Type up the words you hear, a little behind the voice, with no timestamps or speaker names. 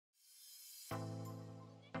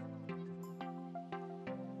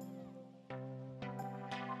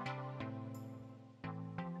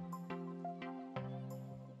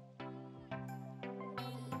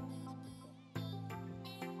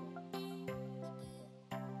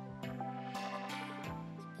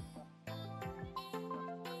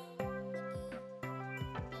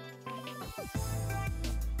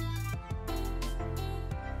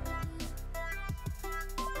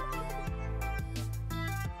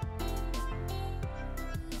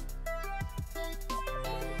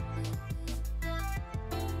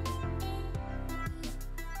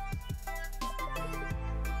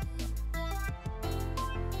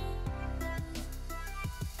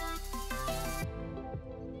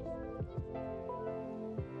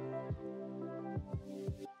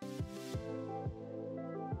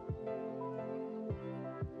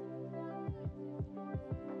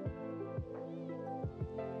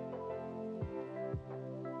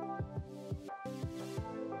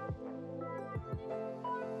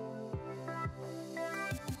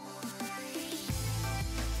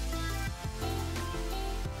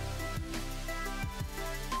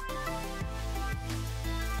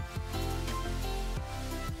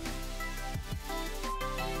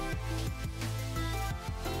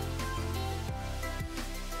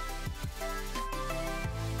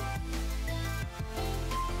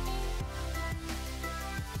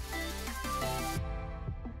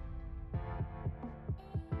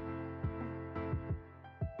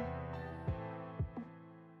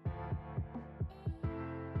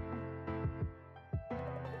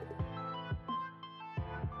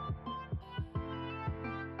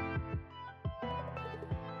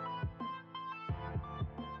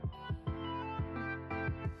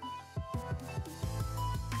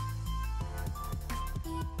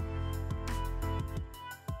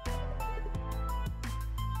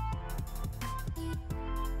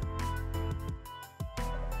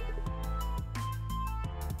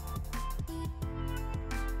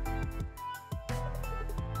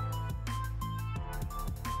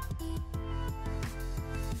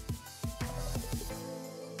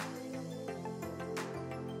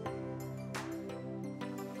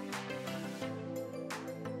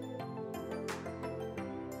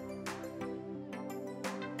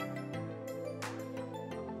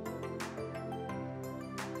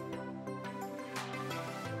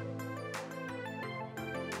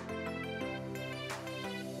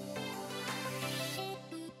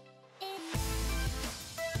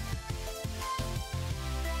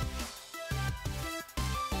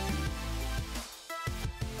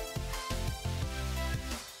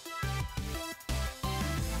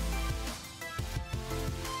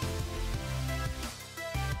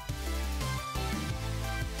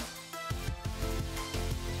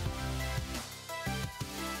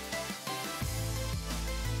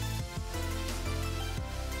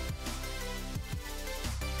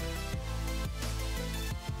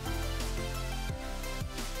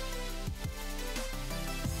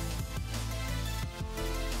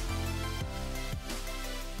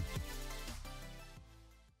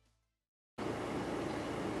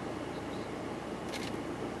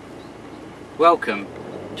Welcome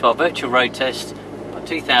to our virtual road test of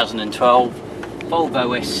 2012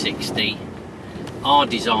 Volvo S60 R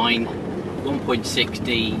design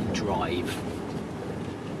 1.6D drive.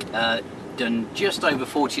 Done just over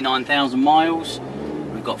 49,000 miles.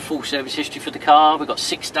 We've got full service history for the car. We've got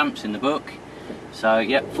 6 stamps in the book. So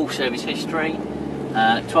yeah, full service history.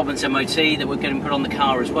 12 months MOT that we're getting put on the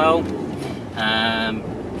car as well.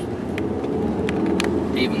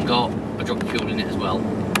 Even got a drop of fuel in it as well.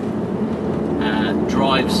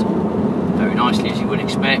 Drives very nicely as you would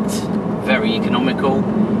expect, very economical,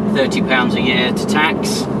 £30 a year to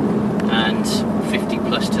tax and 50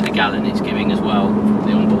 plus to the gallon it's giving as well,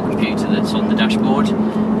 the onboard computer that's on the dashboard.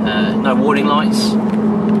 No warning lights,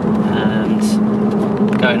 and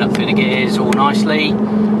going up through the gears all nicely.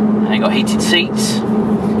 You've got heated seats,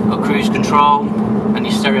 got cruise control and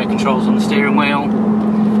your stereo controls on the steering wheel,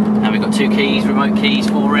 and we've got 2 keys, remote keys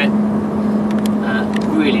for it.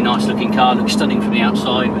 Really nice looking car, looks stunning from the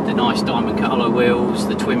outside with the nice diamond cut alloy wheels,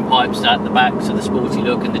 the twin pipes at the back, so the sporty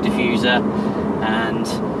look, and the diffuser. And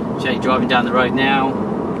so driving down the road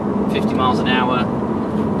now, 50 miles an hour,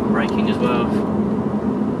 braking as well.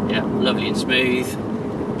 Yeah, lovely and smooth,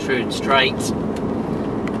 true and straight.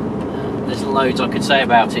 There's loads I could say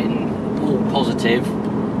about it, in all positive,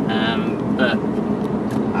 but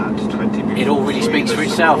it all really speaks for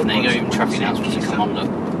itself. Now you go, even traffic announcements to come on,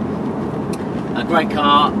 look. A great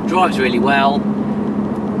car, drives really well,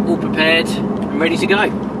 all prepared and ready to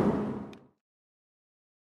go.